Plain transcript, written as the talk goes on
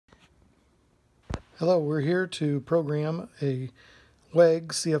Hello, we're here to program a WEG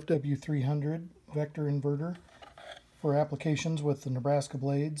CFW300 vector inverter for applications with the Nebraska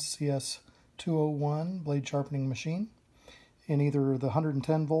blades CS-201 blade sharpening machine in either the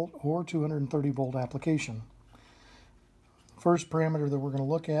 110 volt or 230 volt application. First parameter that we're going to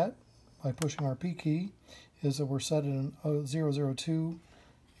look at by pushing our P key is that we're set in 002,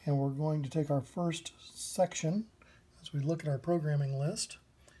 and we're going to take our first section as we look at our programming list.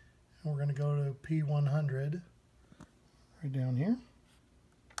 And we're going to go to P100 right down here.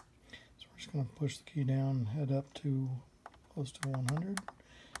 So we're just going to push the key down and head up to close to 100.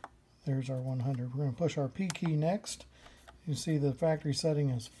 There's our 100. We're going to push our P key next. You see the factory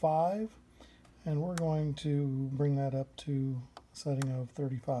setting is 5, and we're going to bring that up to a setting of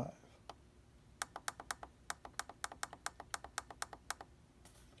 35.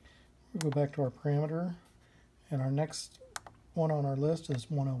 We'll go back to our parameter, and our next one on our list is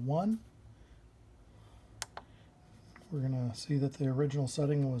 101. We're going to see that the original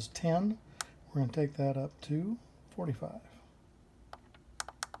setting was 10. We're going to take that up to 45.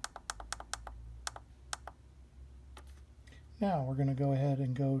 Now we're going to go ahead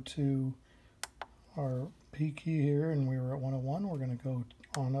and go to our P key here, and we were at 101. We're going to go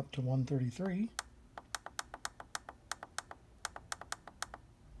on up to 133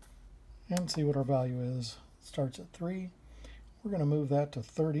 and see what our value is. It starts at 3. We're going to move that to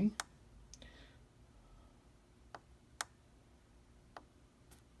 30.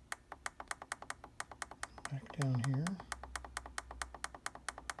 Back down here.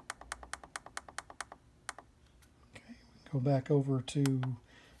 Okay, we go back over to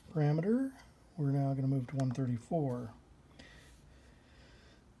parameter. We're now going to move to 134.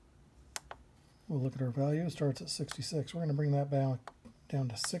 We'll look at our value. It starts at 66. We're going to bring that back down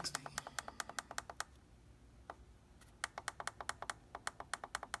to 60.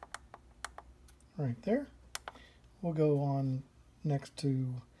 Right there. We'll go on next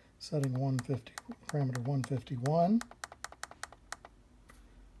to setting 150, parameter 151.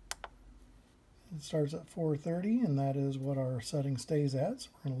 It starts at 430, and that is what our setting stays at, so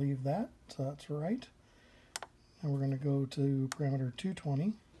we're going to leave that, so that's right. And we're going to go to parameter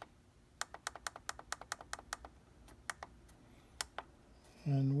 220.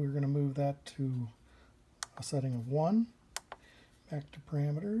 And we're going to move that to a setting of 1. Back to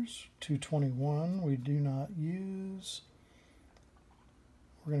parameters, 221 we do not use.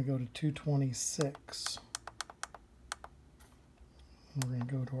 We're going to go to 226. And we're going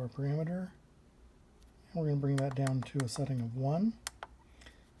to go to our parameter, and we're going to bring that down to a setting of 1.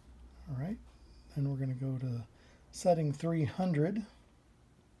 All right, then we're going to go to setting 300.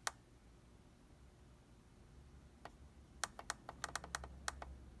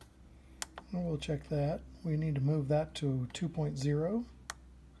 And we'll check that. We need to move that to 2.0.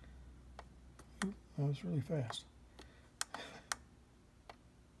 Oop, that was really fast.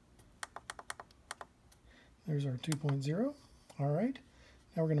 There's our 2.0. All right.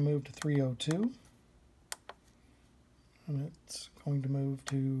 Now we're going to move to 302. And it's going to move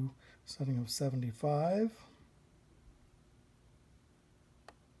to setting of 75.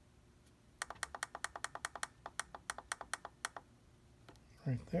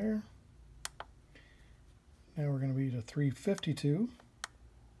 Right there. Now we're going to be to 352.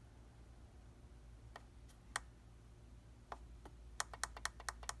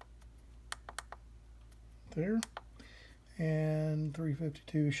 There. And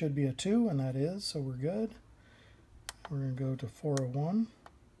 352 should be a 2, and that is, so we're good. We're going to go to 401.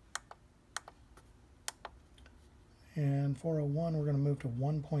 And 401 we're going to move to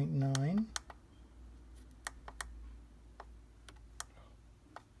 1.9.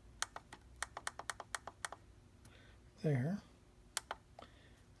 There.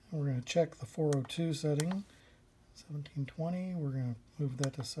 And we're going to check the 402 setting, 1720. We're going to move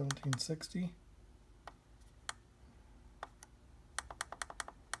that to 1760.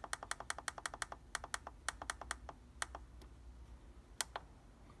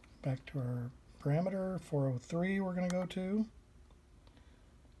 Back to our parameter, 403 we're going to go to.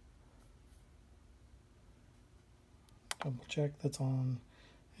 Double check that's on,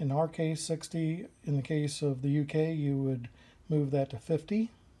 in our case, 60. In the case of the UK, you would move that to 50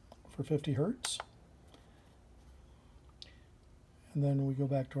 for 50 hertz. And then we go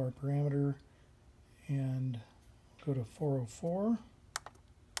back to our parameter and go to 404.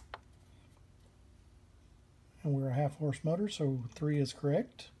 And we're a half-horse motor, so 3 is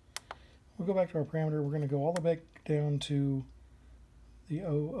correct. We'll go back to our parameter. We're going to go all the way back down to the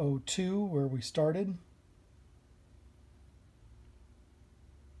 002 where we started.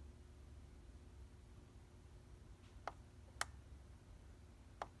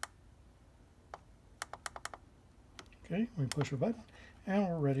 Okay, we push a button and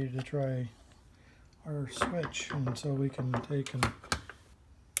we're ready to try our switch, and so we can take and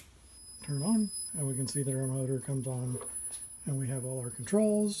turn on, and we can see that our motor comes on and we have all our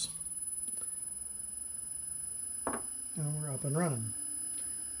controls and we're up and running.